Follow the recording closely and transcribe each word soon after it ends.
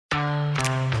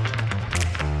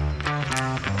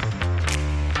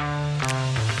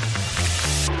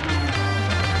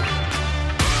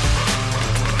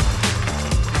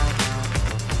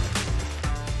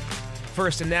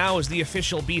First and Now is the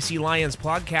official BC Lions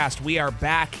podcast. We are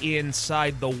back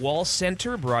inside the Wall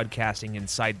Center, broadcasting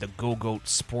inside the Go-Goat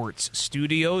Sports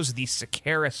Studios, the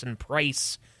Sekeres and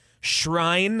Price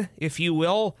Shrine, if you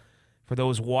will. For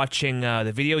those watching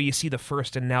the video, you see the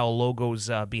First and Now logos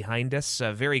behind us.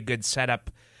 A very good setup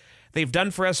they've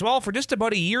done for us, well, for just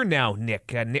about a year now,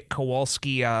 Nick. Nick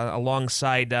Kowalski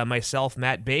alongside myself,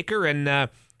 Matt Baker, and...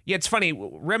 yeah, it's funny,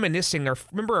 reminiscing,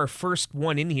 remember our first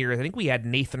one in here, I think we had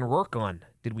Nathan Rourke on,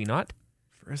 did we not?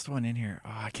 First one in here,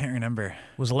 I can't remember.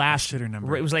 It was last, I should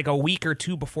remember. It was like a week or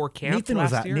two before camp Nathan year,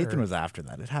 was after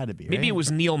that, it had to be, maybe right? it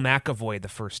was Neil McAvoy the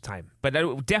first time, but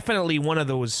definitely one of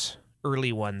those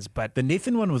early ones. But the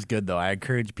Nathan one was good, though. I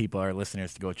encourage people, our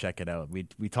listeners, to go check it out.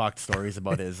 We talked stories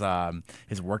about his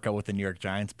workout with the New York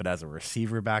Giants, but as a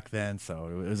receiver back then, so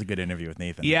it was a good interview with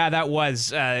Nathan. Yeah, that was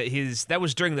that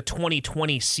was during the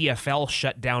 2020 CFL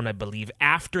shutdown, I believe,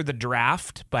 after the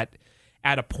draft, but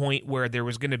at a point where there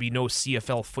was going to be no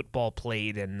CFL football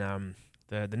played, and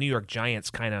the New York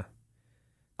Giants kind of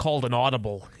called an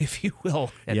audible, if you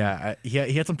will. And he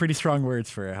had some pretty strong words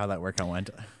for how that workout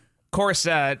went. Of course,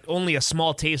 only a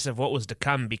small taste of what was to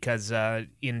come, because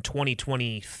in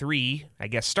 2023, I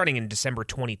guess, starting in December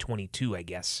 2022, I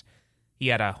guess, he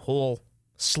had a whole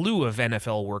slew of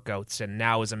NFL workouts and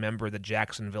now is a member of the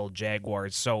Jacksonville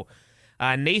Jaguars. So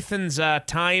Nathan's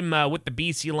time with the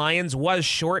BC Lions was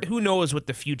short. Who knows what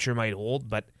the future might hold,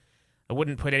 but I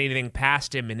wouldn't put anything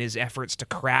past him in his efforts to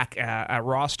crack a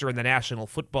roster in the National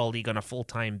Football League on a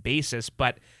full-time basis.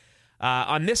 But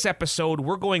on this episode,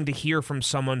 we're going to hear from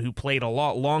someone who played a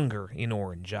lot longer in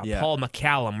Orange, Paul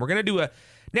McCallum. We're going to do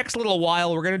next little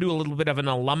while, we're going to do a little bit of an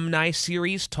alumni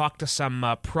series, talk to some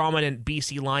prominent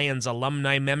BC Lions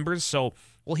alumni members. So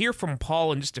we'll hear from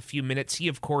Paul in just a few minutes. He,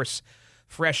 of course,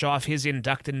 fresh off his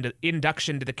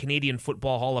induction to the Canadian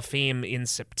Football Hall of Fame in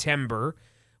September.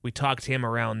 We talked to him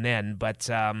around then, but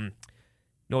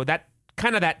that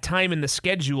kind of that time in the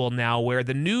schedule now where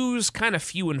the news kind of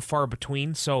few and far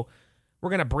between. So we're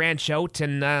going to branch out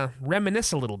and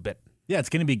reminisce a little bit. Yeah, it's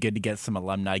going to be good to get some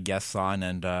alumni guests on,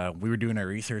 and we were doing our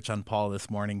research on Paul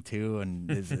this morning too, and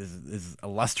his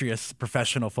illustrious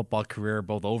professional football career,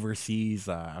 both overseas,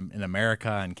 in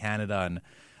America and Canada,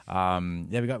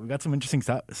 and we got some interesting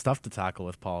stuff to tackle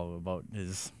with Paul about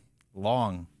his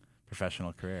long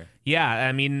professional career. Yeah,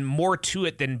 I mean, more to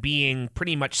it than being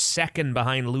pretty much second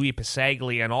behind Louis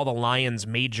Pasaglia and all the Lions'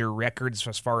 major records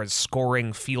as far as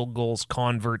scoring, field goals,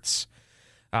 converts,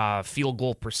 field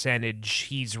goal percentage.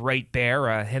 He's right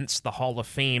there, hence the Hall of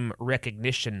Fame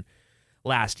recognition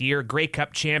last year. Grey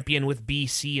Cup champion with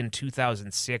BC in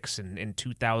 2006 and in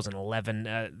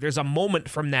 2011. There's a moment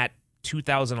from that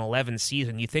 2011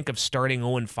 season. You think of starting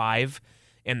 0-5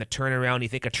 and the turnaround. You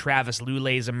think of Travis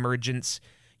Lulay's emergence.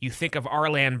 You think of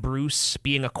Arland Bruce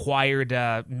being acquired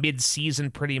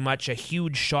mid-season pretty much, a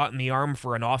huge shot in the arm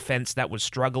for an offense that was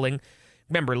struggling.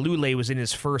 Remember, Lulay was in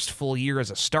his first full year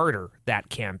as a starter that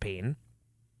campaign.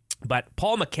 But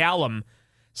Paul McCallum,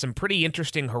 some pretty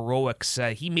interesting heroics.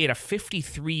 He made a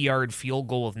 53-yard field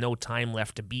goal with no time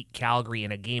left to beat Calgary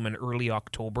in a game in early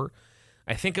October.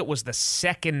 I think it was the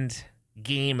second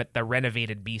game at the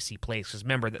renovated BC Place. Because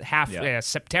remember, that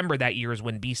September that year is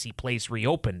when BC Place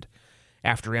reopened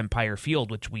after Empire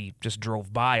Field, which we just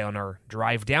drove by on our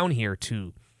drive down here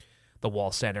to the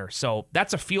Wall Center. So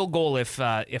that's a field goal if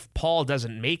Paul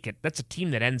doesn't make it. That's a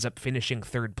team that ends up finishing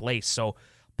third place. So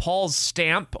Paul's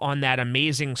stamp on that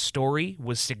amazing story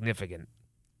was significant.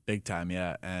 Big time,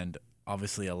 yeah. And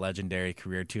obviously a legendary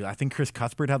career, too. I think Chris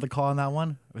Cuthbert had the call on that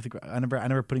one. I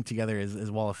remember putting together his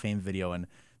Wall of Fame video, and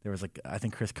there was I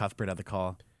think Chris Cuthbert had the call.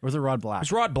 Or was it Rod Black? It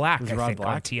was Rod Black, I think,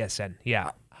 on TSN. Yeah.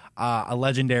 A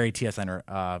legendary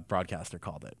TSN broadcaster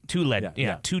called it.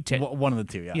 One of the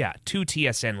two, yeah. Yeah, two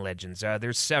TSN legends.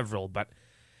 There's several, but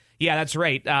yeah, that's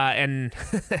right. And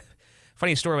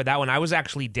funny story with that one, I was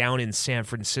actually down in San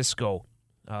Francisco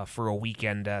for a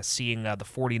weekend seeing the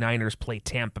 49ers play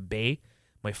Tampa Bay,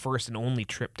 my first and only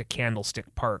trip to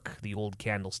Candlestick Park, the old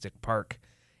Candlestick Park.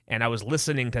 And I was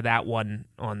listening to that one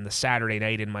on the Saturday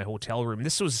night in my hotel room.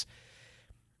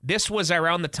 This was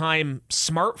around the time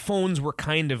smartphones were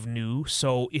kind of new,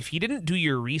 so if you didn't do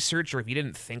your research or if you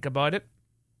didn't think about it,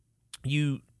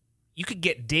 you could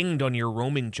get dinged on your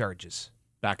roaming charges.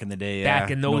 Back in the day, yeah. Back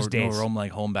in those days. No roam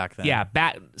like home back then. Yeah,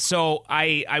 so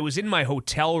I was in my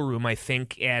hotel room, I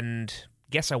think, and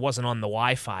guess I wasn't on the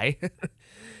Wi-Fi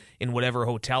in whatever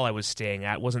hotel I was staying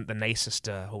at. It wasn't the nicest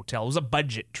hotel. It was a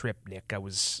budget trip, Nick. I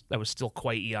was still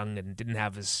quite young and didn't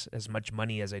have as much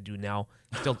money as I do now.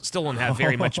 Still don't have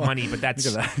very much money, but that's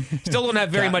still don't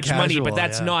have very much money, but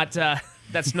that's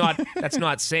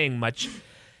not saying much.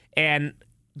 And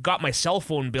got my cell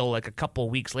phone bill like a couple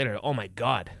weeks later. Oh my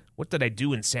God, what did I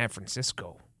do in San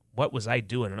Francisco? What was I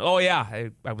doing? Oh yeah,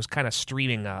 I was kind of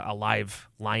streaming a live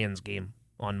Lions game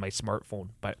on my smartphone.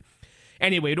 But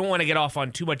anyway, don't want to get off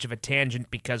on too much of a tangent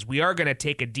because we are going to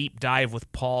take a deep dive with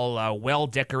Paul. A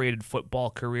well-decorated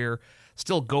football career,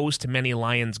 still goes to many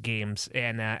Lions games.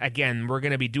 And again, we're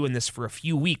going to be doing this for a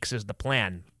few weeks is the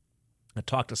plan. I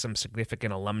talked to some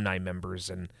significant alumni members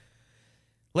and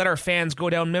let our fans go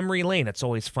down memory lane. It's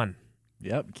always fun.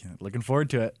 Yep, looking forward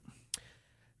to it.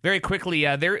 Very quickly,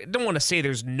 don't want to say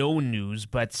there's no news,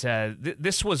 but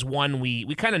this was one we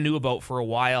kind of knew about for a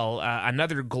while.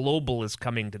 Another global is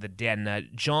coming to the Den.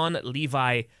 John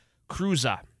Levi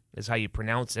Cruza is how you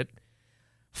pronounce it.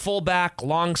 Fullback,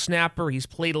 long snapper. He's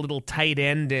played a little tight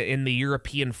end in the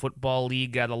European Football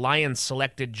League. The Lions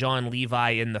selected John Levi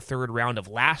in the third round of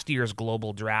last year's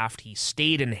global draft. He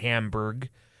stayed in Hamburg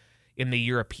in the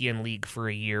European League for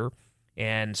a year.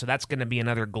 And so that's going to be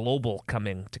another global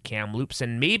coming to Kamloops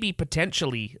and maybe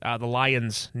potentially the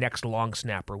Lions' next long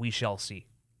snapper. We shall see.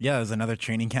 Yeah, there's another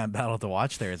training camp battle to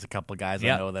watch. There's a couple of guys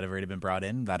I know that have already been brought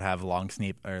in that have long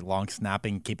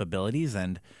snapping capabilities.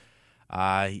 And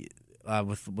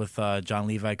with John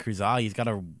Levi Cruza, he's got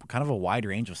a kind of a wide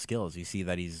range of skills. You see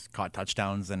that he's caught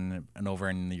touchdowns and over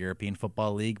in the European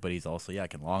Football League, but he's also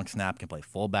can long snap, can play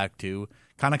fullback too.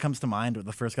 Kind of comes to mind.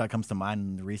 The first guy that comes to mind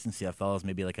in the recent CFL is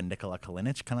maybe like a Nikola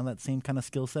Kalinic, kind of that same kind of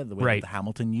skill set, the way that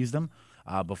Hamilton used him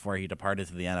before he departed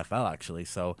to the NFL, actually.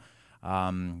 So,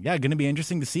 going to be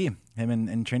interesting to see him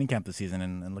in training camp this season,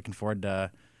 and looking forward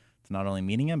to not only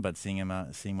meeting him but seeing him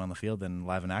on the field and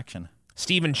live in action.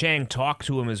 Stephen Chang talked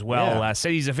to him as well.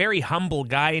 Said he's a very humble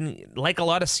guy, and like a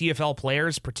lot of CFL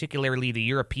players, particularly the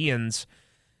Europeans,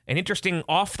 an interesting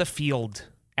off-the-field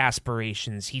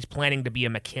aspirations. He's planning to be a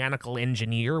mechanical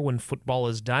engineer when football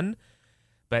is done.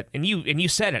 But and you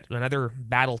said it, another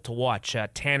battle to watch.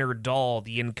 Tanner Dahl,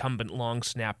 the incumbent long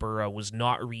snapper, was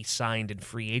not re-signed in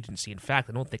free agency. In fact,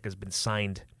 I don't think has been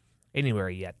signed anywhere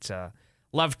yet.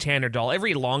 Love Tanner Dahl.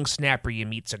 Every long snapper you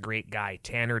meet's a great guy.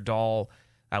 Tanner Dahl.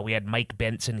 We had Mike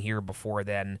Benson here before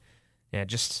then. Yeah,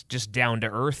 just down to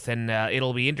earth, and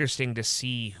it'll be interesting to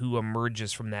see who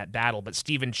emerges from that battle. But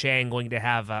Stephen Chang going to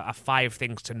have a 5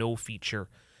 things to know feature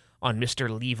on Mr.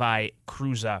 Levi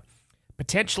Cruza,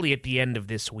 potentially at the end of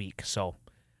this week. So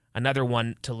another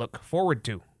one to look forward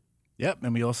to. Yep,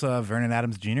 and we also have Vernon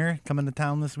Adams Jr. coming to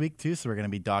town this week too. So we're going to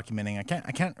be documenting.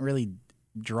 I can't really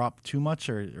drop too much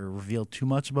or reveal too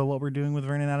much about what we're doing with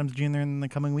Vernon Adams Jr. in the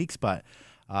coming weeks, but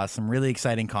some really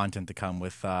exciting content to come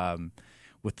with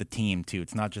the team too.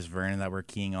 It's not just Vernon that we're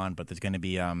keying on, but there's going to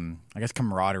be, I guess,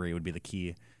 camaraderie would be the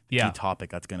key topic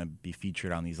that's going to be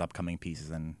featured on these upcoming pieces,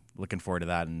 and looking forward to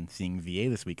that and seeing VA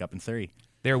this week up in Surrey.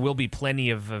 There will be plenty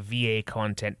of VA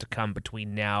content to come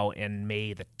between now and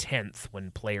May the 10th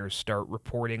when players start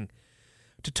reporting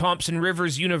to Thompson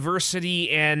Rivers University,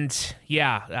 and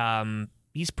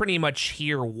he's pretty much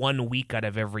here 1 week out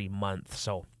of every month,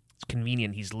 so it's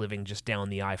convenient he's living just down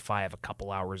the I-5 a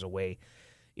couple hours away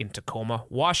in Tacoma,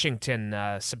 Washington.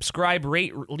 Subscribe,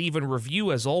 rate, leave a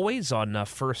review as always on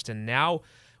First and Now.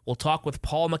 We'll talk with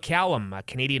Paul McCallum, a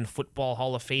Canadian Football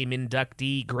Hall of Fame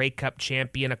inductee, Grey Cup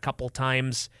champion a couple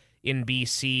times in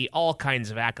BC. All kinds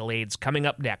of accolades coming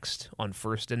up next on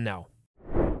First and Now.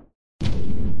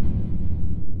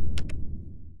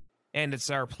 And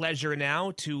it's our pleasure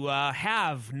now to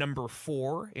have number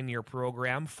 4 in your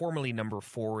program, formerly number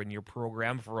 4 in your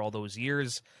program for all those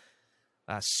years.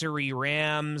 Surrey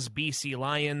Rams, BC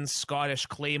Lions, Scottish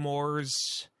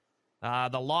Claymores,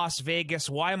 the Las Vegas.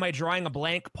 Why am I drawing a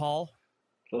blank, Paul?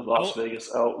 The Las Vegas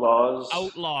Outlaws.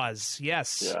 Outlaws,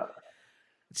 yes. Yeah.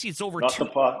 Let's see, it's over not the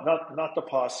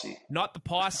posse. Not the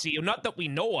posse. Not that we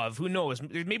know of. Who knows?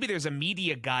 Maybe there's a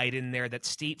media guide in there that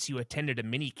states you attended a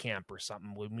mini camp or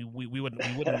something. We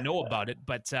wouldn't know about it.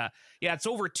 But it's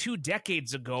over 2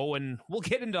 decades ago, and we'll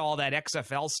get into all that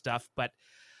XFL stuff. But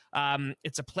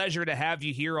it's a pleasure to have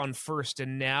you here on First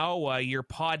and Now, your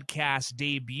podcast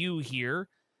debut here.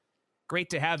 Great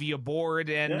to have you aboard.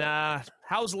 And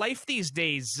how's life these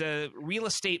days? Real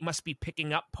estate must be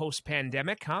picking up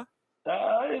post-pandemic, huh?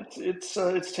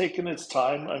 It's taken its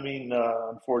time. I mean,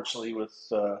 unfortunately, with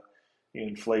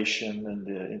inflation and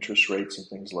the interest rates and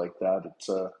things like that,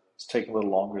 it's taken a little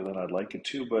longer than I'd like it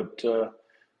to. But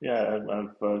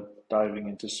I'm diving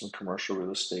into some commercial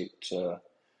real estate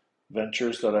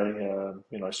ventures that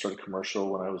I started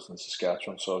commercial when I was in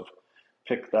Saskatchewan, so I've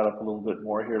picked that up a little bit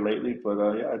more here lately. But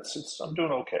I'm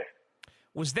doing okay.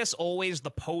 Was this always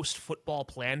the post-football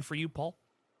plan for you, Paul?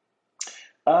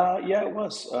 It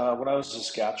was. When I was in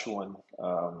Saskatchewan,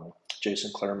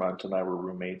 Jason Claremont and I were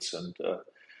roommates, and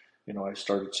I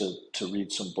started to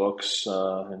read some books,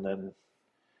 and then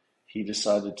he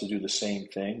decided to do the same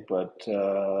thing. But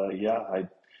yeah,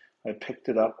 I picked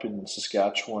it up in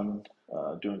Saskatchewan,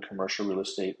 doing commercial real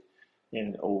estate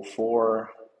in '04,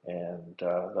 and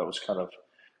that was kind of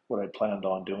what I planned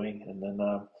on doing. And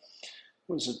then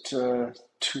was it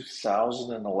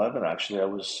 2011? Actually, I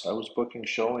was booking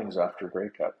showings after Grey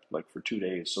Cup, like for 2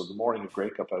 days. So the morning of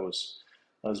Grey Cup, I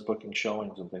was booking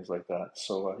showings and things like that.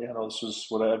 So yeah, no, this was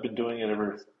what I've been doing it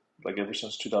ever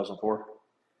since 2004.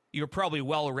 You're probably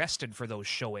well rested for those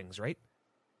showings, right?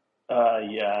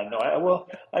 Yeah, no,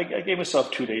 I gave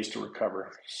myself 2 days to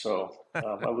recover. So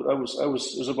it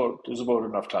was about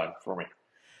enough time for me.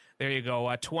 There you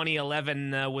go.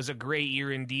 2011 was a great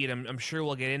year indeed. I'm sure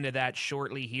we'll get into that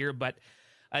shortly here, but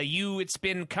it's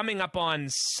been coming up on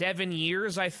 7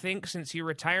 years, I think, since your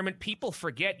retirement. People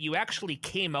forget you actually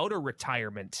came out of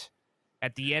retirement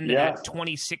at the end of Yeah, that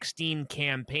 2016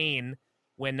 campaign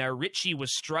when Richie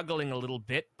was struggling a little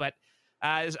bit, but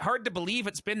is it hard to believe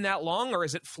it's been that long, or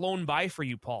has it flown by for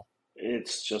you, Paul?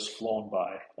 it's just flown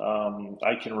by.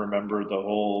 I can remember the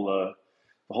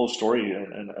whole story,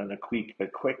 and a quick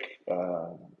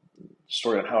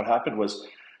story on how it happened was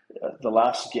the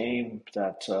last game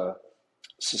that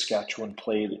Saskatchewan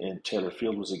played in Taylor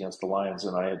Field was against the Lions,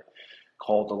 and I had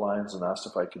called the Lions and asked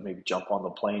if I could maybe jump on the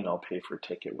plane. I'll pay for a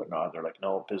ticket, whatnot. And they're like,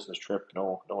 no, business trip,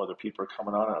 no other people are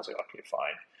coming on. And I was like, okay,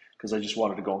 fine, because I just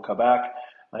wanted to go and come back.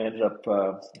 I ended up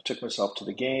took myself to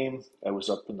the game. I was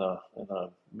up in the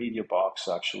media box,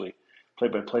 actually,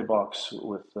 play-by-play box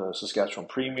with Saskatchewan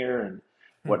Premier and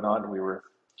Hmm. whatnot. And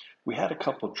we had a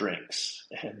couple drinks,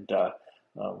 and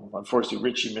unfortunately,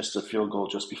 Richie missed a field goal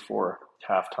just before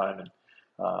halftime, and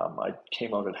I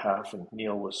came out at half, and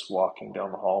Neil was walking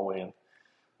down the hallway, and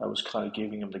I was kind of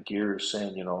giving him the gears,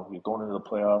 saying, you're going into the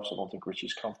playoffs. I don't think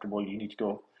Richie's comfortable. You need to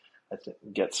go,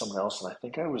 get someone else. And I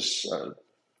think I was,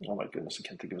 oh my goodness, I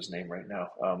can't think of his name right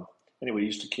now. Anyway, he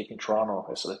used to kick in Toronto.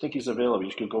 I said, I think he's available.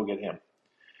 You should go get him.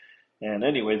 And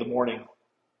anyway, the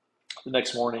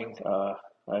next morning,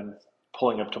 I'm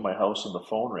pulling up to my house, and the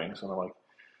phone rings, and I'm like,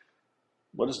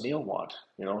 what does Neil want?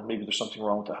 Maybe there's something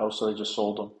wrong with the house that I just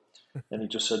sold him. And he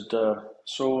just said,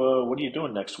 so what are you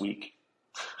doing next week?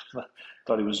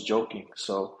 Thought he was joking.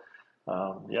 So,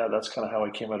 yeah, that's kind of how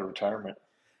I came out of retirement.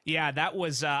 Yeah, that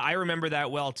was I remember that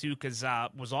well too, because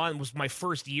was my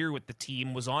first year with the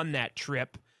team. Was on that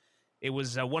trip. It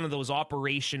was one of those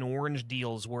Operation Orange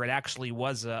deals where it actually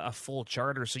was a full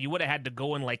charter, so you would have had to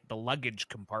go in like the luggage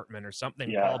compartment or something,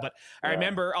 Yeah, Paul. But I yeah.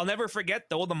 remember, I'll never forget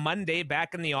though, the Monday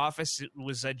back in the office, it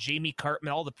was Jamie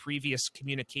Cartmell, the previous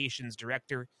communications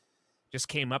director, just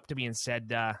came up to me and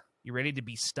said, "You ready to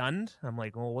be stunned?" I'm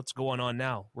like, "Well, what's going on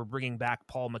now?" "We're bringing back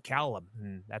Paul McCallum,"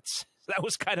 and that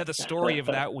was kind of the story of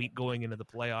that week going into the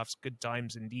playoffs. Good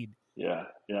times indeed. Yeah,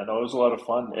 yeah, no, it was a lot of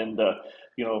fun. And,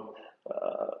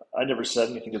 I never said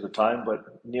anything at the time,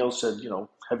 but Neil said,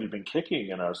 have you been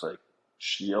kicking? And I was like,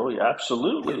 oh, yeah,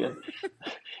 absolutely.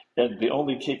 And the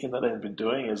only kicking that I had been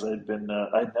doing is I'd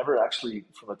never actually,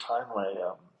 from the time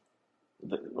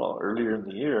earlier in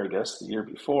the year, I guess, the year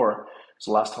before, it's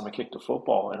the last time I kicked a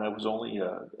football, and I was only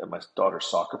at my daughter's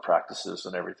soccer practices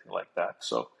and everything like that.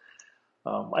 So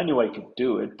I knew I could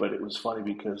do it, but it was funny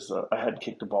because I hadn't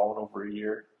kicked a ball in over a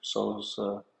year.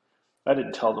 So I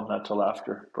didn't tell them that till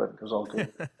after, but it was all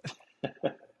good.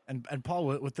 And Paul,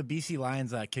 with the BC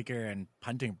Lions kicker and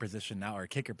punting position now, or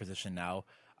kicker position now,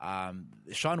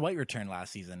 Sean White returned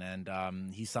last season,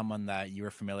 and he's someone that you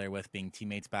were familiar with, being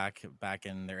teammates back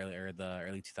in the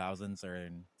early 2000s or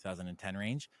in 2010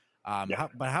 range. Yeah.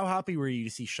 How happy were you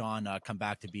to see Sean come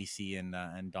back to BC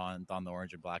and don the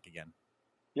orange and black again?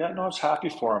 Yeah, no, I was happy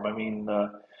for him. I mean,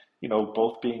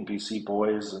 both being BC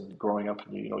boys and growing up,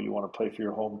 and you want to play for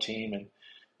your home team, and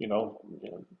you know,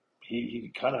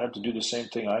 he kind of had to do the same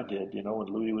thing I did. When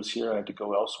Louis was here, I had to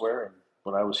go elsewhere, and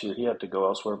when I was here, he had to go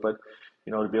elsewhere. But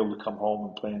to be able to come home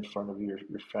and play in front of your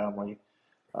family,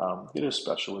 it is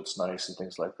special. It's nice and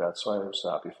things like that. So I was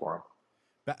happy for him.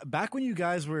 Back when you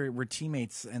guys were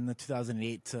teammates in the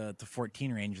 2008 to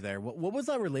 14 range there, what was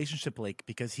that relationship like?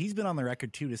 Because he's been on the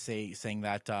record too saying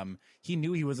that he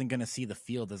knew he wasn't going to see the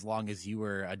field as long as you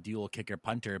were a dual kicker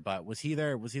punter. But was he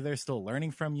there still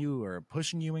learning from you or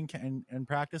pushing you in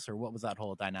practice, or what was that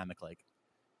whole dynamic like?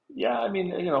 Yeah, I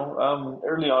mean,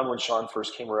 early on when Sean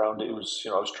first came around, it was,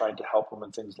 I was trying to help him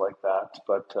and things like that.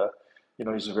 But,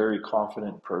 he's a very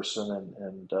confident person,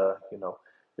 and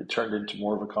it turned into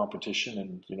more of a competition.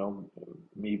 And,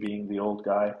 me being the old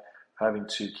guy, having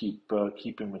to keep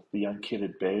him with the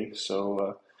unkitted bay.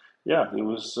 So, yeah, it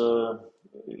was,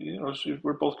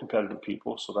 we're both competitive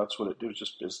people. So that's what it do,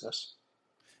 just business.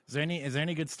 Is there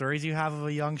any good stories you have of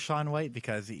a young Sean White?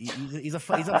 Because he's a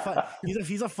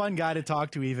fun guy to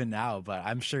talk to even now. But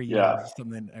I'm sure you have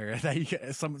something or that you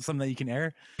can, something that you can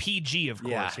air. PG, of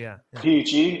course, yeah.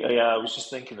 PG. Yeah, I was just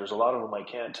thinking. There's a lot of them I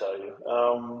can't tell you.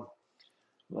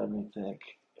 Let me think.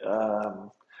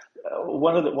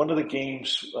 One of the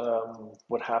games.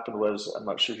 What happened was, I'm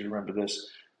not sure if you remember this,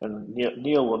 and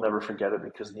Neil will never forget it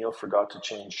because Neil forgot to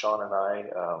change Sean and I.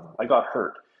 I got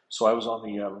hurt, so I was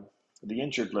on the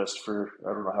injured list for I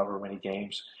don't know however many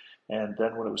games. And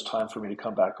then when it was time for me to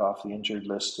come back off the injured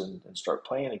list and start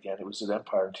playing again, it was at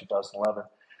Empire in 2011.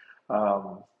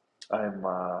 Um, I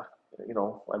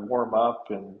warm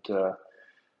up and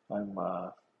I'm,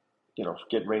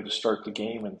 getting ready to start the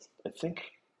game. And I think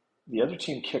the other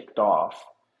team kicked off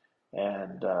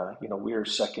and, we were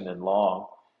second and long.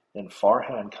 And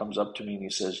Farhan comes up to me and he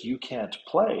says, "You can't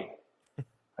play."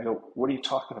 I go, "What are you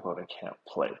talking about? I can't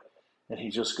play." And he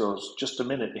just goes, "Just a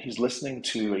minute." He's listening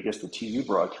to, I guess, the TV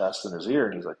broadcast in his ear.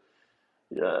 And he's like,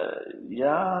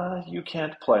 "Yeah, you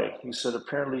can't play." He said,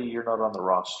 "Apparently you're not on the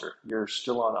roster. You're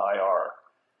still on IR."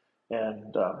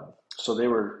 And so they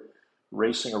were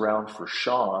racing around for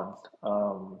Sean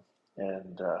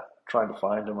and trying to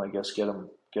find him, I guess, get him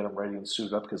ready and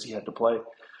suited up because he had to play.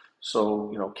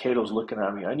 So, Cato's looking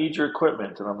at me, "I need your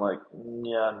equipment." And I'm like,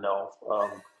 "Yeah, no.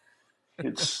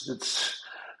 It's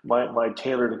my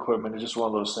tailored equipment is just one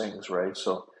of those things, right?"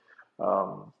 So,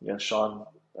 Sean,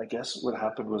 I guess what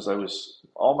happened was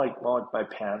all my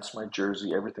pants, my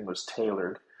jersey, everything was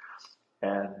tailored.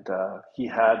 And he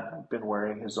had been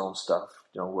wearing his own stuff,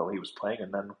 while he was playing.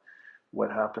 And then what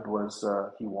happened was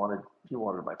he wanted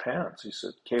my pants. He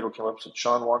said, Cato came up and said,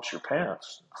 "Sean wants your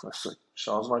pants." I said,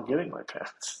 "Sean's not getting my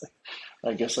pants."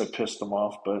 I guess I pissed him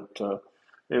off, but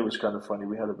it was kind of funny.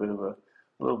 We had a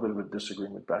little bit of a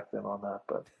disagreement back then on that,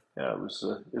 but yeah, it was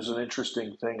an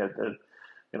interesting thing. I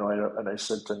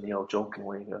said to Neil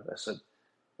jokingly, I said,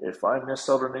 "If I miss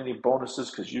out on any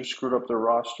bonuses because you screwed up the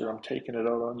roster, I'm taking it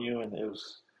out on you." And it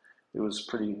was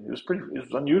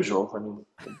unusual. I mean,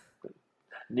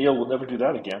 Neil will never do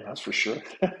that again, that's for sure.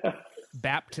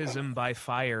 Baptism by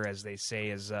fire, as they say,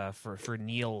 is for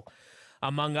Neil,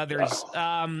 among others.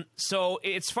 So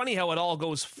it's funny how it all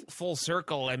goes full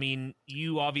circle. I mean,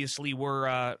 you obviously were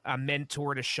a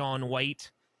mentor to Sean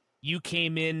White. You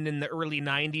came in the early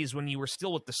 90s when you were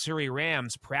still with the Surrey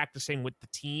Rams practicing with the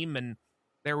team, and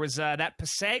there was that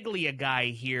Passaglia guy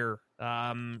here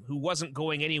who wasn't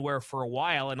going anywhere for a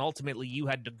while, and ultimately you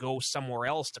had to go somewhere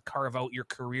else to carve out your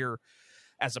career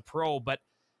as a pro. But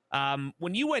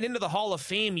when you went into the Hall of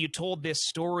Fame, you told this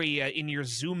story in your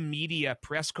Zoom media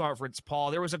press conference, Paul.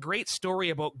 There was a great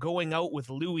story about going out with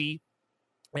Louis,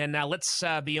 and let's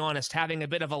be honest, having a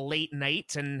bit of a late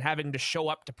night and having to show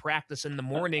up to practice in the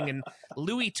morning. And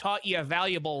Louis taught you a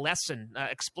valuable lesson.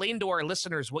 Explain to our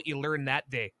listeners what you learned that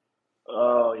day.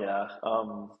 Oh, yeah.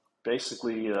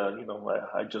 Basically,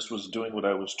 I just was doing what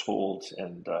I was told,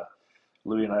 and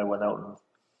Louis and I went out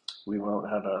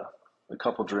and had a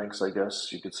couple drinks, I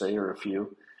guess you could say, or a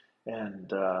few,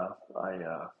 and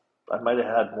I might have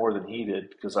had more than he did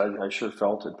because I sure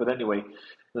felt it. But anyway,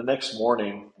 the next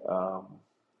morning,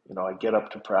 I get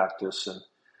up to practice,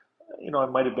 and I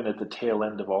might have been at the tail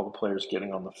end of all the players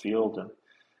getting on the field,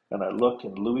 and I look,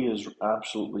 and Louis is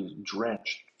absolutely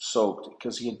drenched, soaked,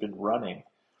 because he had been running.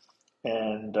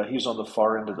 And he was on the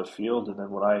far end of the field. And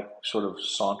then when I sort of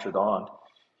sauntered on,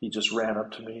 he just ran up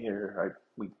to me, or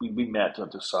we met on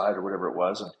the side or whatever it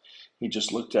was. And he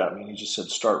just looked at me and he just said,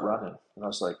 "Start running." And I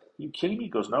was like, "You kidding me?"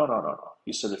 He goes, No, no, no, no.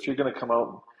 He said, "If you're going to come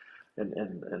out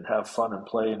and have fun and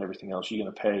play and everything else, you're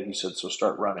going to pay." He said, "So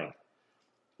start running."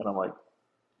 And I'm like,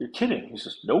 "You're kidding." He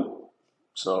says, "Nope."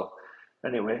 So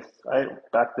anyway,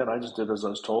 back then I just did as I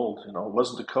was told. It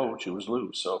wasn't the coach, it was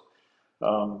Lou. So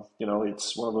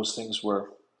it's one of those things where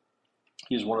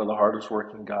he's one of the hardest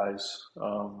working guys.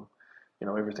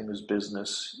 Everything was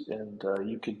business, and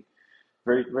you could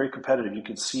very, very competitive. You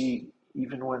could see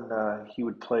even when he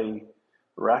would play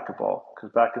racquetball,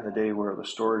 because back in the day where the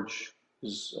storage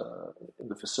is in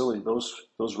the facility,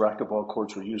 those racquetball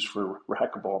courts were used for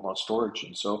racquetball, not storage.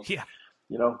 And so, Yeah.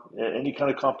 Any kind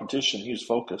of competition, he was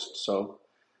focused. So,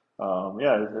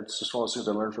 it's just one of those things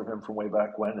I learned from him from way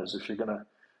back when, is if you're going to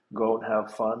go and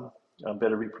have fun,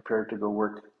 better be prepared to go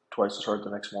work twice as hard the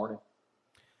next morning.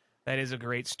 That is a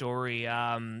great story.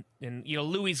 And,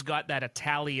 Louis got that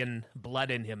Italian blood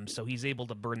in him, so he's able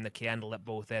to burn the candle at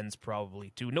both ends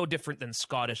probably, too. No different than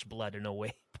Scottish blood in a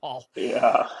way, Paul.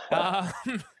 Yeah.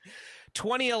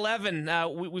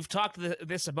 2011, we've talked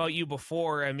this about you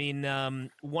before. I mean,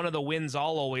 one of the wins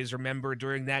I'll always remember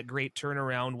during that great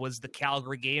turnaround was the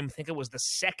Calgary game. I think it was the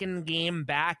second game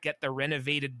back at the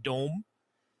renovated Dome.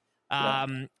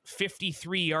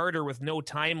 53-yarder with no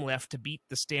time left to beat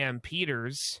the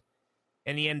Stampeders.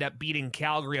 And he ended up beating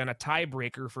Calgary on a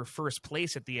tiebreaker for first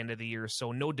place at the end of the year.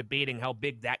 So no debating how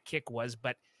big that kick was.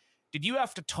 But did you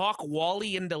have to talk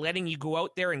Wally into letting you go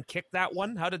out there and kick that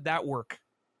one? How did that work?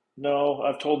 No,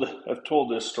 I've told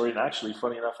this story, and actually,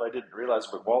 funny enough, I didn't realize,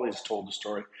 but Wally's told the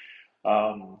story.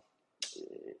 Um,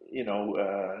 you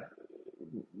know,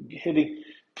 hitting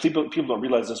people don't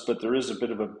realize this, but there is a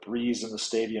bit of a breeze in the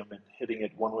stadium, and hitting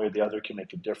it one way or the other can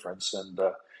make a difference. And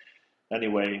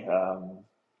anyway,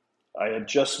 I had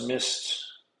just missed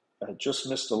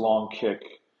a long kick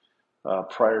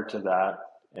prior to that,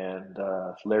 and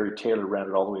Larry Taylor ran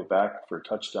it all the way back for a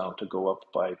touchdown to go up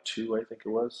by 2, I think it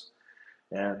was.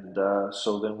 And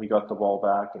so then we got the ball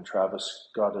back, and Travis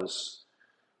got us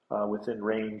within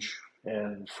range.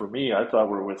 And for me, I thought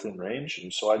we were within range,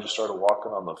 and so I just started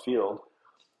walking on the field.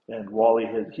 And Wally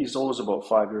he's always about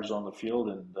 5 years on the field,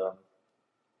 and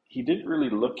he didn't really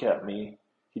look at me.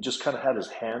 He just kind of had his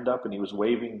hand up, and he was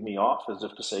waving me off as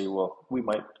if to say, well, we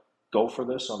might go for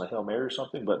this on a Hail Mary or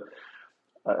something. But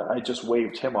I just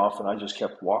waved him off, and I just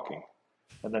kept walking.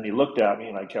 And then he looked at me,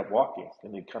 and I kept walking.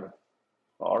 And he kind of,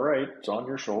 all right, it's on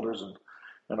your shoulders.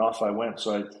 And off I went.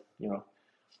 So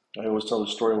I always tell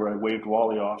the story where I waved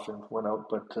Wally off and went out.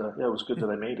 But yeah, it was good that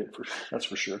I made it. That's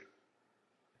for sure.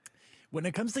 When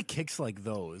it comes to kicks like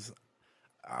those,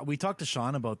 we talked to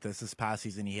Sean about this past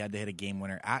season. He had to hit a game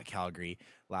winner at Calgary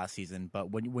last season.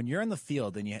 But when you're on the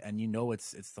field and you know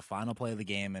it's the final play of the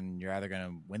game, and you're either going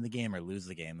to win the game or lose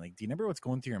the game, like, do you remember what's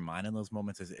going through your mind in those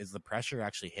moments? Is the pressure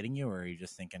actually hitting you, or are you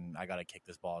just thinking, I got to kick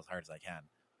this ball as hard as I can?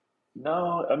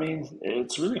 No, I mean,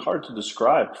 it's really hard to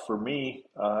describe. For me,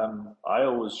 I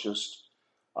always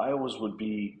would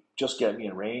be just getting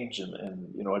in range,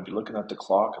 and I'd be looking at the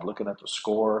clock and looking at the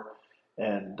score,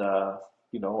 and I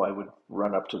would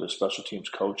run up to the special teams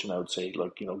coach and I would say,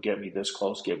 look, get me this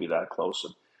close, get me that close.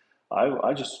 And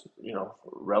I just,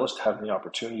 relished having the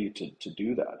opportunity to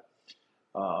do that.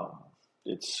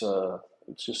 It's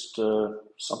just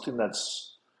something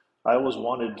I always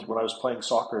wanted when I was playing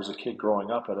soccer as a kid growing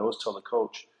up. I'd always tell the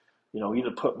coach,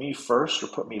 either put me first or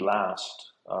put me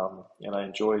last. And I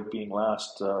enjoyed being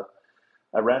last.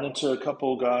 I ran into a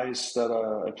couple guys that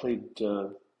I played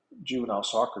juvenile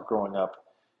soccer growing up,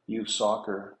 youth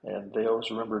soccer, and they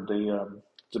always remembered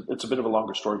it's a bit of a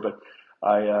longer story, but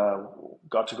I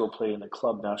got to go play in the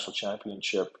club national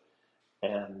championship,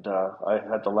 and I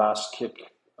had the last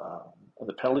kick and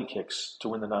the penalty kicks to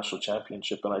win the national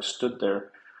championship, and I stood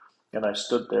there,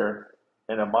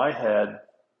 and in my head,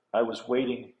 I was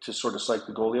waiting to sort of psych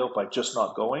the goalie out by just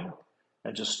not going,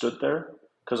 and just stood there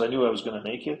because I knew I was going to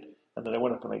make it, and then I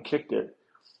went up and I kicked it,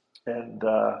 and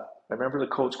I remember the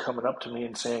coach coming up to me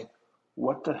and saying,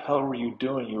 "What the hell were you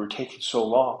doing? You were taking so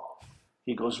long."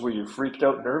 He goes, "Were you freaked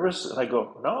out, nervous?" And I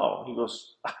go, "No." He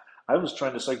goes, "I was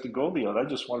trying to psych the goalie out. I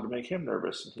just wanted to make him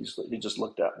nervous." And he just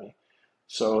looked at me.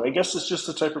 So I guess it's just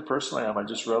the type of person I am. I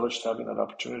just relished having that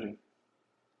opportunity.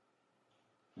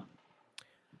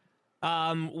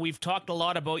 We've talked a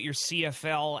lot about your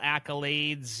CFL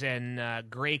accolades and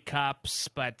Grey Cups,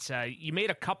 but you made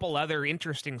a couple other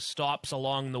interesting stops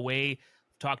along the way.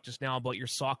 We've talked just now about your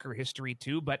soccer history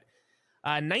too, but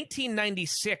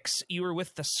 1996, you were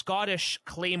with the Scottish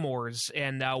Claymores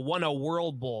and won a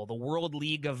World Bowl, the World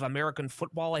League of American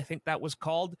Football, I think that was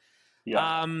called.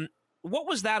 Yeah. What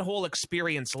was that whole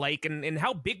experience like, and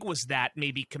how big was that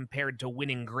maybe compared to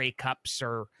winning Grey Cups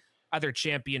or other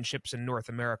championships in North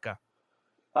America?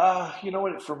 You know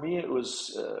what? For me, it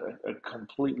was a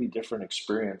completely different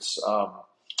experience.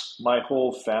 My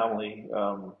whole family,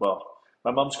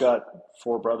 my mom's got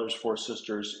 4 brothers, 4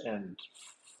 sisters, and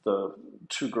the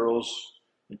 2 girls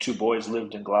and 2 boys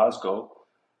lived in Glasgow,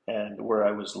 and where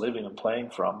I was living and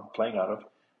playing out of,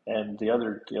 and the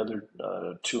other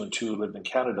 2 and 2 lived in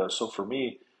Canada. So for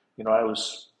me, I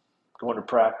was going to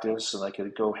practice, and I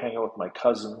could go hang out with my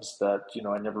cousins that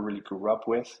I never really grew up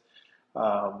with.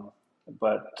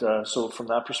 So from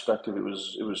that perspective, it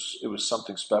was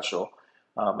something special.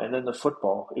 And then the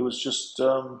football, it was just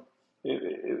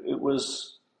it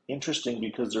was interesting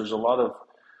because there's a lot of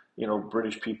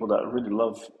British people that really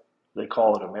love, they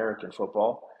call it American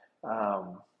football,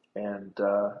 and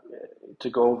to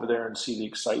go over there and see the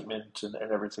excitement and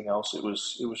everything else, it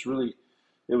was really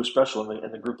special.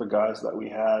 And the group of guys that we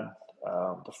had,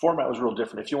 the format was real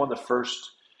different. If you won the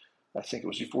first, if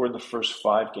you won the first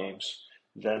 5 games,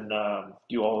 then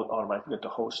you all automatically get to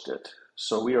host it.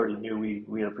 So we already knew we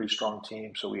had a pretty strong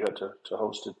team, so we had to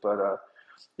host it. But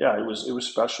yeah, it was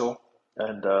special,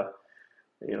 and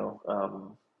you know,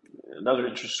 another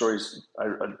interesting story is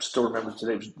I still remember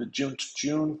today. It was the June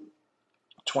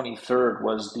 23rd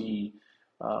was the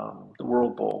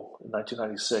World Bowl in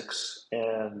 1996,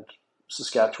 and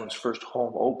Saskatchewan's first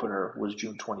home opener was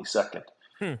June 22nd.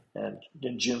 Hmm. And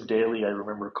then Jim Daly, I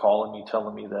remember calling me,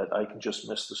 telling me that I can just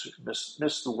miss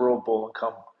the World Bowl and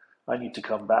come. I need to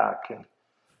come back, and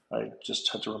I just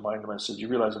had to remind him. I said, "You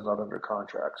realize I'm not under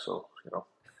contract, so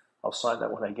I'll sign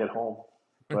that when I get home."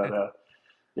 But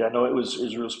yeah, no, it was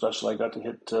real special. I got to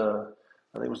hit. I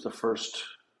think it was the first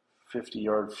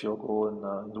 50-yard field goal in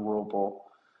the World Bowl,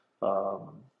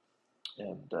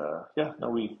 and yeah, no,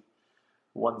 we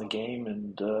won the game,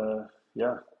 and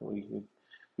yeah, we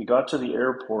got to the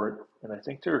airport, and I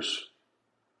think there's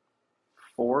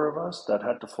four of us that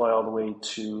had to fly all the way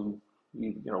to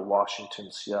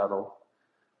Washington, Seattle,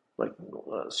 like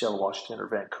Seattle, Washington, or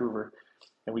Vancouver,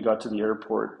 and we got to the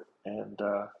airport, and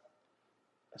I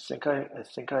think I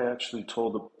actually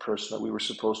told the person that we were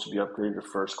supposed to be upgraded to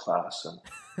first class, and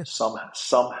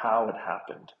somehow it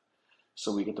happened.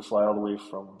 So we get to fly all the way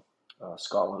from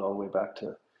Scotland all the way back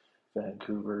to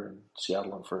Vancouver and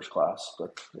Seattle in first class.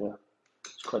 But yeah,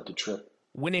 it's quite the trip.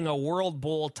 Winning a World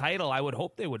Bowl title, I would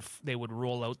hope they would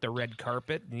roll out the red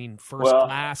carpet. I mean, first Well,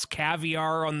 class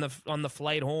caviar on the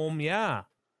flight home. Yeah.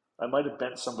 I might have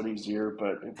bent somebody's ear,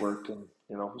 but it worked, and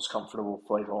it was a comfortable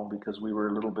flight home because we were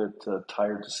a little bit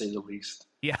tired, to say the least,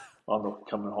 Yeah. on the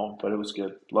coming home. But it was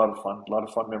good, a lot of fun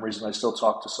memories, and I still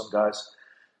talk to some guys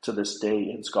to this day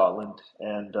in Scotland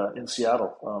and in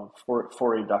Seattle.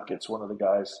 Foray Duckett's one of the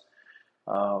guys,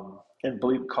 and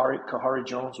believe Kahari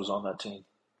Jones was on that team.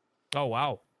 Oh,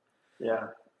 wow.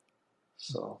 Yeah,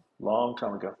 so long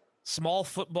time ago. Small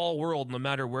football world, no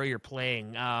matter where you're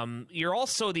playing. You're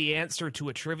also the answer to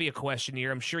a trivia question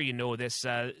here. I'm sure you know this.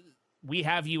 We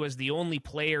have you as the only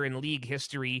player in league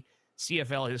history,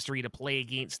 CFL history, to play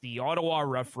against the Ottawa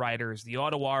Rough Riders, the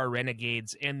Ottawa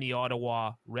Renegades, and the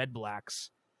Ottawa Red Blacks.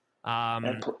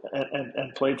 And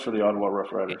played for the Ottawa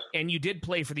Rough Riders. And you did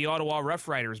play for the Ottawa Rough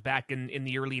Riders back in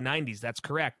the early 90s. That's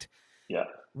correct. Yeah.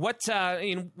 What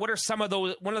are some of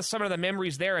the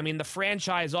memories there? I mean, the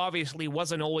franchise obviously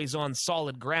wasn't always on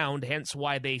solid ground, hence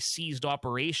why they ceased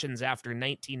operations after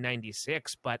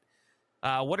 1996. But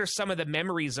what are some of the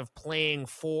memories of playing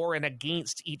for and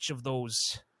against each of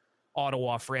those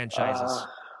Ottawa franchises?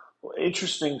 Well,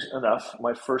 interesting enough,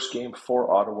 my first game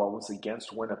for Ottawa was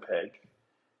against Winnipeg,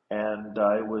 and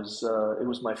it was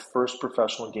my first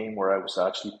professional game where I was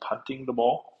actually punting the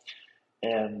ball.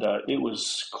 And it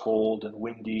was cold and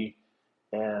windy,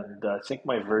 and I think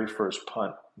my very first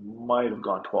punt might have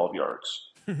gone 12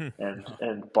 yards.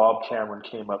 And Bob Cameron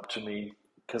came up to me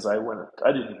because I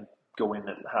didn't go in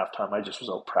at halftime. I just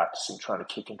was out practicing, trying to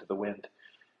kick into the wind.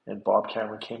 And Bob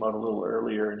Cameron came out a little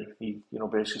earlier, and he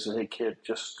basically said, "Hey kid,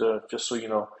 just so you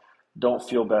know, don't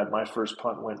feel bad. My first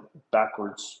punt went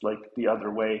backwards, like the other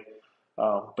way."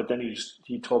 But then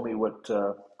he told me what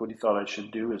he thought I should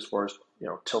do as far as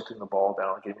tilting the ball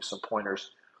down, gave me some pointers,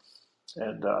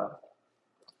 and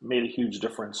made a huge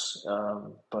difference.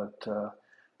 But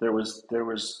there was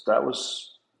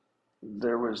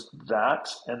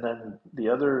that, and then the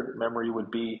other memory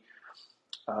would be,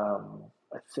 I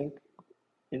think,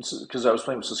 because I was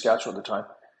playing with Saskatchewan at the time,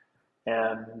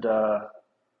 and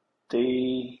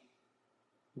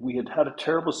we had a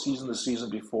terrible season the season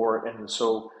before, and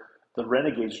so the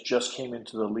Renegades just came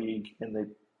into the league, and they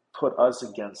put us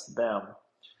against them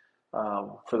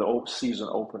for the season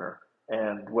opener.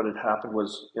 And what had happened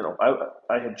was,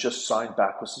 I had just signed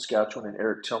back with Saskatchewan, and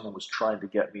Eric Tillman was trying to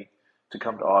get me to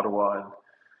come to Ottawa, and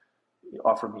he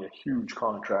offered me a huge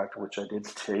contract, which I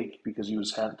didn't take because he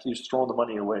was throwing the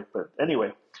money away. But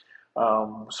anyway,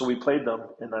 so we played them,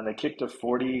 and then I kicked a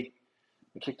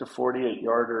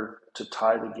 48-yarder to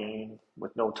tie the game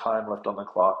with no time left on the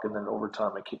clock, and then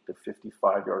overtime I kicked a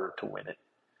 55-yarder to win it.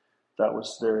 That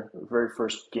was their very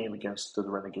first game against the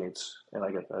Renegades, and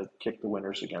I kicked the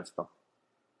winners against them.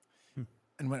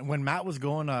 And when Matt was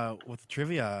going with the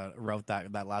trivia route,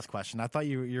 that last question, I thought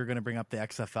you were going to bring up the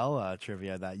XFL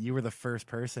trivia, that you were the first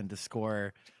person to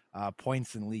score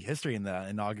points in league history in the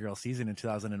inaugural season in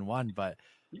 2001. But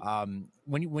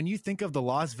when you think of the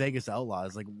Las Vegas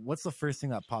Outlaws, like, what's the first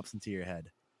thing that pops into your head?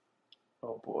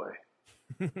 Oh boy.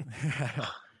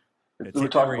 We're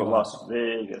talking about Las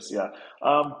Vegas, yeah.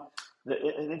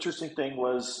 An interesting thing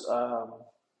was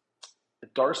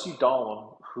Darcy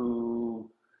Dollum, who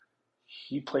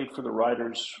he played for the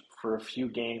Riders for a few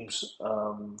games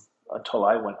until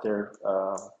I went there,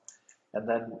 And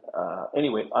then,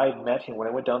 anyway, I met him when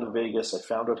I went down to Vegas. I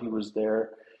found out he was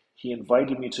there. He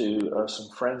invited me to a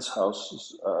friend's house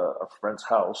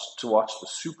to watch the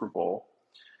Super Bowl,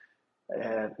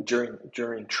 and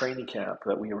during training camp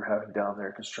that we were having down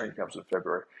there, because training camp was in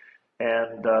February,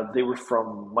 and they were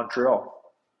from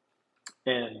Montreal,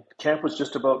 and camp was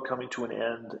just about coming to an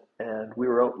end, and we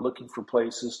were out looking for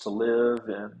places to live,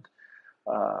 and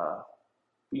uh,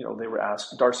 they were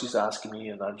asking, Darcy's asking me,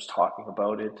 and I was talking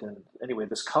about it. And anyway,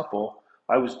 this couple,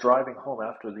 I was driving home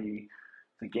after the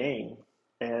game,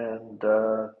 and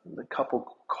the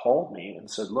couple called me and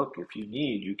said, "Look, if you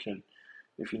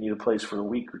need a place for a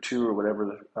week or two or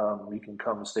whatever, you can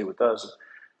come and stay with us."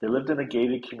 They lived in a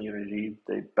gated community.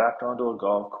 They backed onto a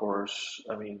golf course.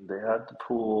 I mean, they had the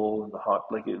pool and the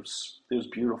like it was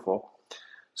beautiful.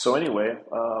 So anyway,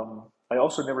 I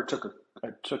also never took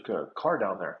a car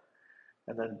down there.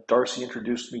 And then Darcy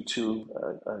introduced me to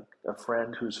a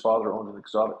friend whose father owned an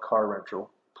exotic car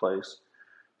rental place.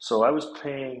 So I was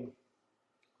paying,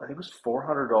 I think it was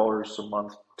 $400 a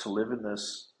month to live in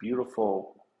this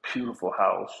beautiful, beautiful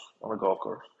house on a golf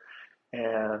course.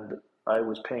 And I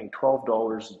was paying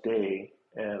 $12 a day,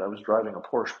 and I was driving a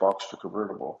Porsche Boxster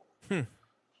convertible,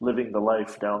 living the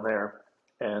life down there.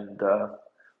 And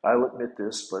I'll admit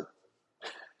this, but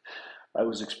I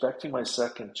was expecting my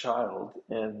second child,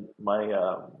 and my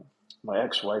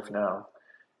ex-wife now,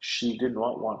 she did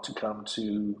not want to come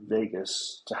to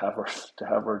Vegas to have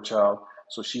her child,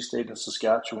 so she stayed in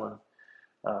Saskatchewan,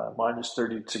 minus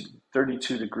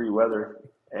 32 degree weather,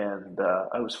 and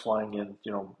I was flying in,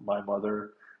 my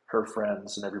mother, her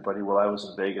friends, and everybody while I was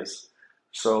in Vegas.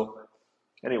 So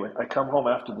anyway, I come home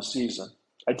after the season.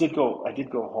 I did go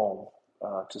home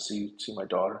to see my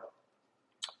daughter,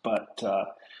 but.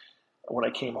 When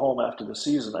I came home after the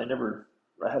season,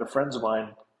 I had a friends of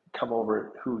mine come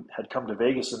over who had come to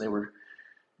Vegas, and they were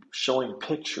showing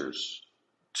pictures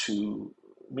to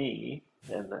me,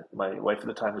 and my wife at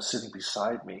the time was sitting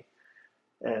beside me,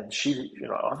 and she,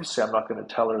 obviously I'm not going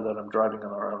to tell her that I'm driving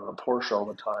around on a Porsche all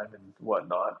the time and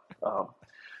whatnot.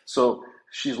 So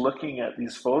she's looking at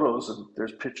these photos, and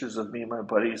there's pictures of me and my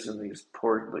buddies in these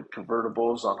like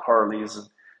convertibles on Harleys, and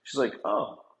she's like,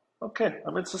 "Oh, okay,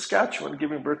 I'm in Saskatchewan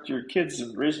giving birth to your kids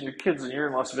and raising your kids, and you're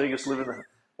in Las Vegas living there."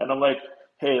 And I'm like,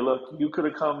 "Hey, look, you could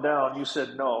have come down. You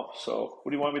said no. So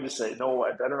what do you want me to say? No,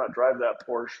 I better not drive that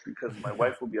Porsche because my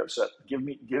wife will be upset. Give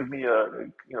me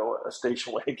a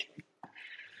station wagon."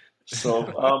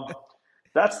 So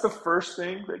that's the first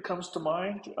thing that comes to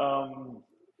mind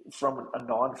from a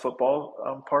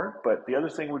non-football part. But the other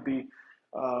thing would be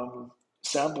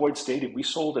Sam Boyd Stadium. We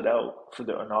sold it out for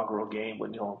the inaugural game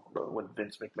when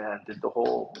Vince McMahon did the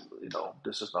whole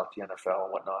this is not the NFL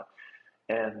and whatnot.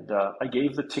 And I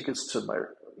gave the tickets to my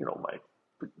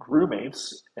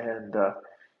roommates, and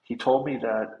he told me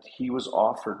that he was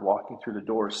offered walking through the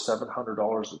door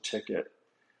 $700 a ticket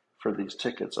for these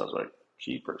tickets. I was like,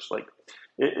 jeepers! Like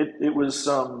it was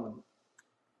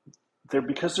there,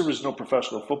 because there was no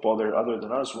professional football there other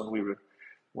than us when we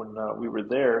were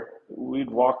there.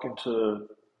 We'd walk into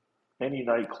any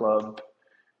nightclub,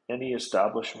 any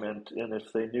establishment, and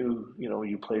if they knew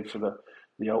you played for the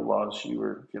Outlaws, you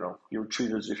were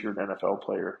treated as if you're an NFL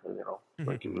player.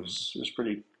 Like it was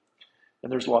pretty.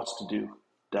 And there's lots to do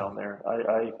down there.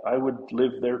 I would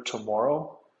live there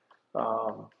tomorrow,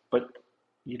 but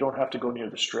you don't have to go near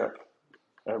the Strip.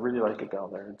 I really like it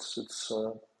down there. It's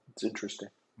interesting,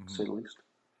 to say the least.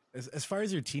 As far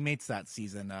as your teammates that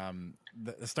season,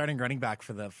 the starting running back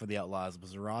for the Outlaws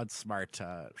was Rod Smart,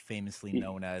 famously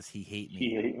known as He Hate Me.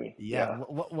 He Hate Me. Yeah.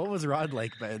 What was Rod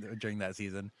like during that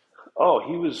season? Oh,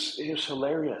 he was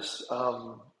hilarious.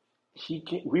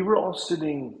 We were all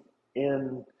sitting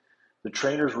in the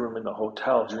trainer's room in the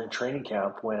hotel during training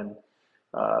camp when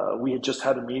we had just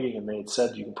had a meeting, and they had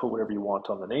said you can put whatever you want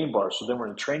on the name bar. So then we're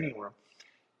in the training room,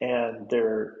 and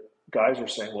their guys are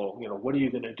saying, "Well, what are you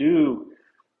going to do?"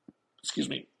 Excuse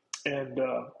me. And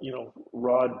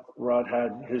Rod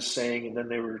had his saying, and then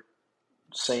they were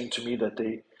saying to me that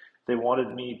they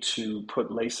wanted me to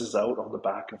put laces out on the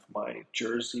back of my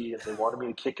jersey, and they wanted me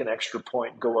to kick an extra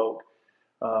point, go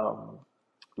out,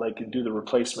 and do the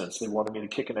replacements. They wanted me to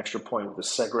kick an extra point with a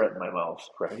cigarette in my mouth,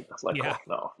 right? I was like, Yeah.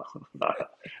 Oh, no.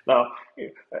 Now,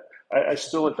 I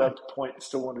still at that point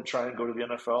still wanted to try and go to the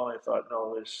NFL, and I thought,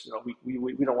 no, there's,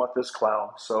 we don't want this clown.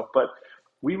 So, but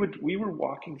we were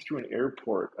walking through an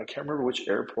airport. I can't remember which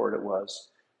airport it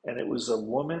was, and it was a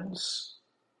woman's,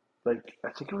 I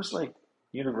think it was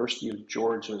University of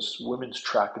Georgia's women's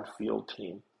track and field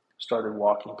team started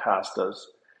walking past us,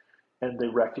 and they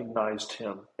recognized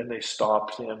him, and they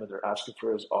stopped him, and they're asking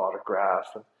for his autograph.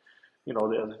 And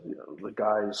the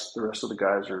guys, the rest of the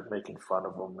guys are making fun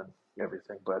of him and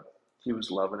everything, but he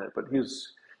was loving it. But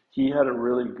he had a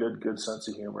really good sense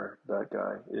of humor. That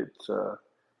guy,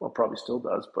 probably still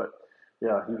does, but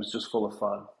yeah, he was just full of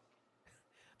fun.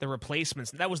 The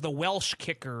Replacements. That was the Welsh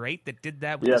kicker, right? That did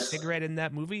that with the cigarette in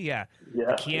that movie. Yeah.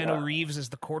 Keanu Reeves is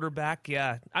the quarterback.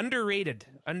 Yeah, underrated.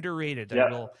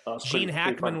 Yeah, Gene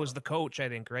Hackman was the coach, I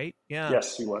think, right? Yeah.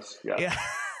 Yes, he was. Yeah.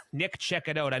 Nick, check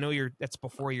it out. I know that's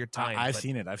before your time. I've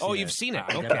seen it. You've seen it.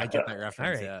 Okay. I get that reference. All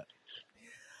right. Yeah.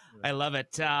 I love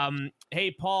it.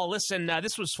 Hey, Paul, listen,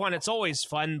 this was fun. It's always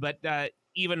fun, but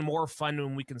even more fun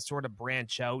when we can sort of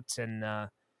branch out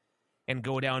and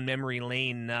go down memory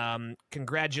lane.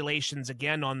 Congratulations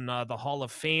again on the Hall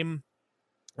of Fame.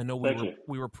 I know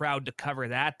we were proud to cover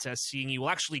that, seeing you will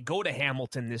actually go to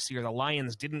Hamilton this year. The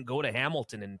Lions didn't go to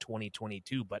Hamilton in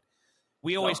 2022, but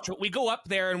we always we go up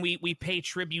there and we pay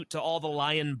tribute to all the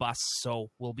Lion busts, so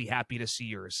we'll be happy to see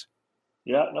yours.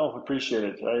 Yeah, no, appreciate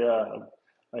it.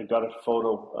 I got a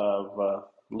photo of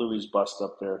Louis' bust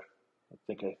up there. I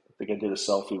think I did a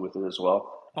selfie with it as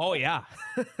well. Oh yeah.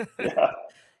 Yeah.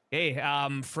 Hey,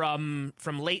 from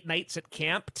late nights at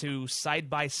camp to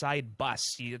side-by-side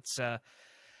bus.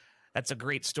 That's a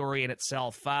great story in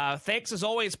itself. Thanks as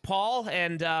always, Paul,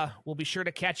 and we'll be sure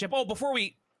to catch up. Oh,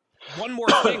 one more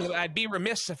thing. I'd be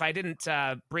remiss if I didn't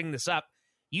bring this up.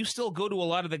 You still go to a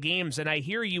lot of the games, and I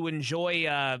hear you enjoy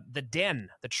the Den,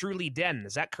 the Truly Den.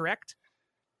 Is that correct?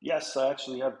 Yes, I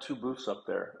actually have 2 booths up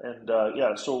there, and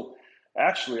so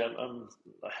actually, I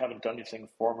haven't done anything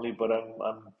formally, but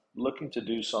I'm looking to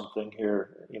do something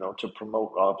here, to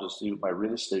promote obviously my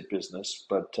real estate business,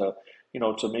 but to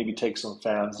maybe take some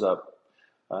fans up.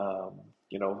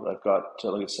 I've got,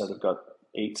 like I said, I've got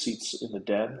 8 seats in the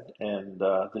Den, and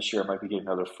this year I might be getting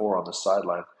another 4 on the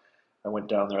sideline. I went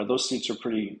down there. Those seats are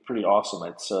pretty awesome.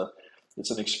 It's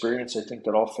an experience I think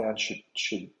that all fans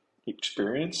should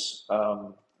experience.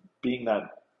 Being that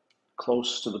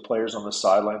close to the players on the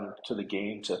sideline and to the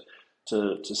game,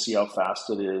 to see how fast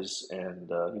it is, and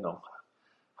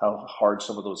how hard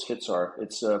some of those hits are.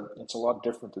 It's a lot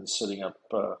different than sitting up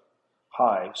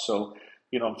high. So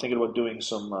I'm thinking about doing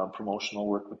some promotional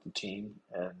work with the team,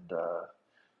 and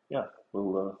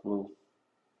we'll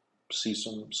see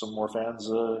some more fans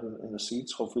in the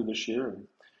seats hopefully this year, and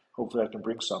hopefully I can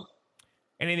bring some.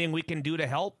 Anything we can do to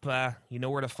help, you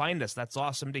know where to find us. That's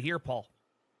awesome to hear, Paul.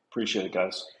 Appreciate it,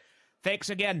 guys. Thanks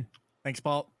again. Thanks,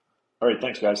 Paul. All right,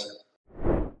 thanks, guys.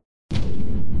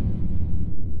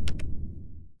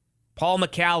 Paul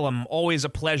McCallum, always a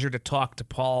pleasure to talk to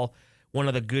Paul, one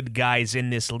of the good guys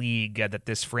in this league that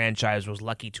this franchise was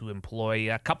lucky to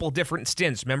employ. A couple different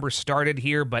stints. Remember, started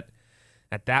here, but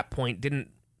at that point didn't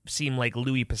seem like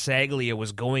Louis Passaglia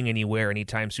was going anywhere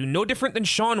anytime soon. No different than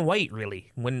Sean White,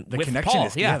 really. The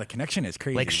connection is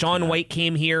crazy. Like Sean White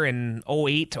came here in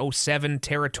 08, 07,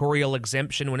 territorial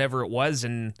exemption, whenever it was,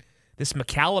 and this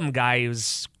McCallum guy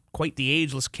was quite the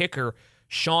ageless kicker.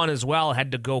 Sean as well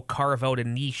had to go carve out a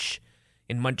niche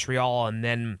in Montreal, and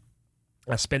then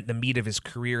spent the meat of his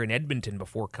career in Edmonton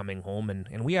before coming home.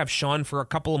 And we have Sean for a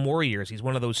couple of more years. He's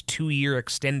one of those 2-year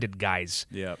extended guys.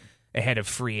 Yeah. Ahead of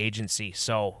free agency.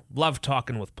 So, love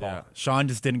talking with Paul. Yeah. Sean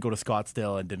just didn't go to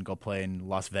Scottsdale and didn't go play in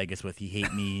Las Vegas with He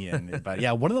Hate Me. But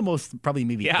yeah, one of the most probably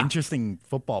interesting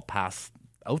football pass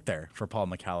out there for Paul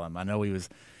McCallum. I know he was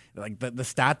like the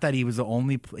stat that he's the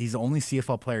only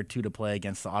CFL player to play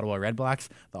against the Ottawa Redblacks,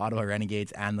 the Ottawa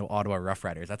Renegades, and the Ottawa Rough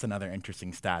Riders. That's another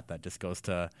interesting stat that just goes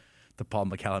to Paul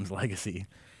McCallum's legacy.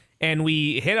 And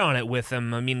we hit on it with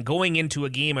him. I mean, going into a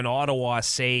game in Ottawa,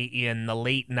 say in the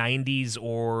late 90s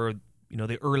or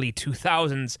the early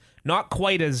 2000s, not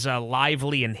quite as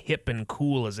lively and hip and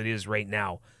cool as it is right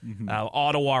now. Mm-hmm.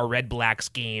 Ottawa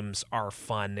Redblacks games are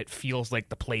fun. It feels like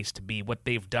the place to be. What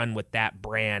they've done with that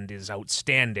brand is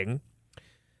outstanding.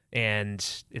 And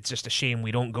it's just a shame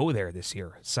we don't go there this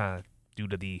year due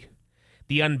to the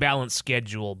unbalanced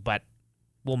schedule, but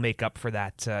we'll make up for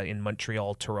that in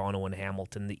Montreal, Toronto, and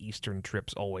Hamilton. The Eastern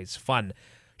trip's always fun.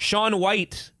 Sean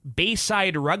White,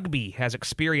 Bayside Rugby, has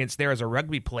experience there as a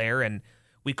rugby player, and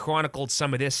we chronicled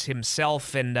some of this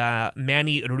himself, and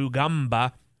Manny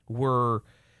Rugamba were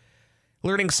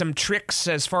learning some tricks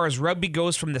as far as rugby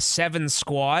goes from the 7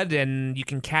 squad, and you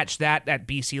can catch that at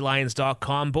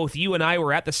bclions.com. Both you and I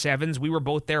were at the 7s. We were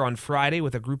both there on Friday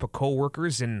with a group of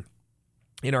co-workers in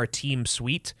our team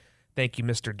suite. Thank you,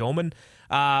 Mr. Doman.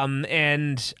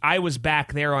 And I was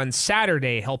back there on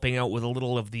Saturday helping out with a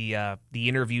little of the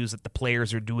interviews that the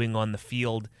players are doing on the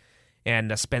field.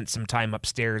 and spent some time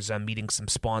upstairs meeting some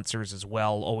sponsors as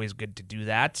well. Always good to do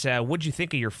that. What'd you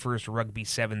think of your first Rugby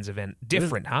Sevens event?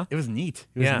 Different, huh? It was neat.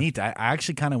 It was neat. I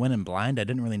actually kind of went in blind. I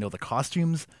didn't really know the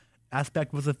costumes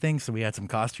aspect was a thing, so we had some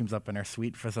costumes up in our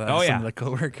suite for some of the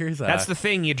coworkers. That's the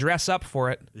thing, you dress up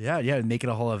for it. Yeah, make it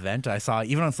a whole event. I saw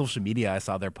even on social media, I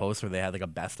saw their posts where they had like a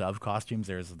best of costumes.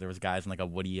 There was guys in like a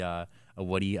Woody, there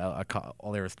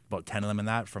was about 10 of them in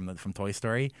that from Toy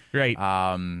Story. Right.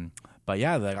 But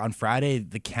yeah, on Friday,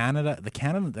 the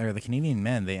Canadian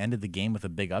men, they ended the game with a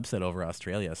big upset over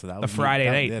Australia. So that was Friday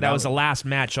night. That was the last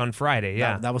match on Friday.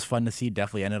 Yeah, that was fun to see.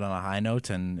 Definitely ended on a high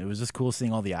note, and it was just cool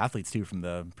seeing all the athletes too from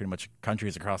the pretty much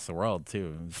countries across the world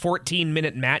too.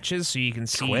 14-minute matches, so you can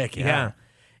see quick. Yeah.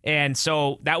 And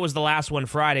so that was the last one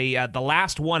Friday. The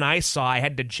last one I saw, I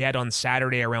had to jet on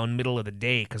Saturday around middle of the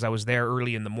day because I was there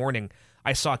early in the morning.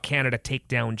 I saw Canada take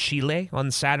down Chile on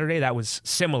Saturday. That was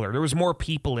similar. There was more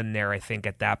people in there, I think,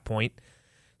 at that point.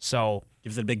 So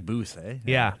gives it a big boost, eh?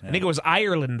 Yeah. I think it was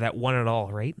Ireland that won it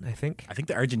all, right? I think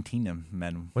the Argentina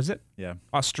men. Was it? Yeah.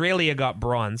 Australia got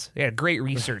bronze. Yeah, great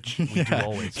research. We do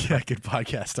always. Yeah, good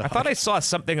podcast. I thought I saw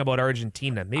something about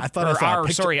Argentina. Maybe I thought I saw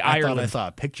Ireland. I thought I saw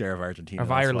a picture of Argentina.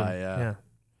 Of Ireland. Why,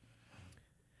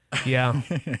 yeah.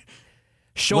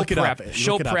 Show prep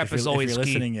is always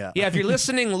key. Yeah, if you're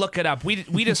listening, look it up.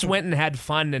 We just went and had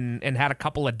fun and had a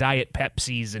couple of Diet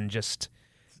Pepsis and just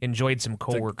enjoyed some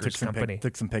coworkers' company.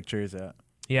 Took some pictures.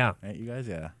 Yeah. Right, you guys.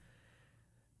 Yeah.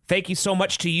 Thank you so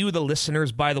much to you, the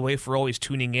listeners, by the way, for always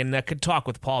tuning in. I could talk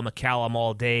with Paul McCallum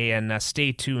all day, and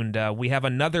stay tuned. We have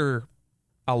another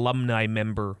alumni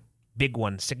member, big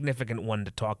one, significant one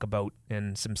to talk about,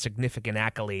 and some significant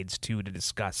accolades, too, to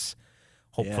discuss.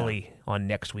 Hopefully on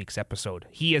next week's episode.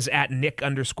 He is at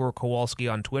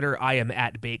Nick_Kowalski on Twitter. I am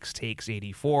at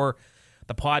BakesTakes84.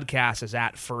 The podcast is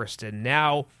at First and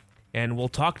Now. And we'll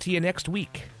talk to you next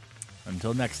week.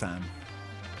 Until next time.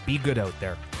 Be good out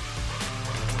there.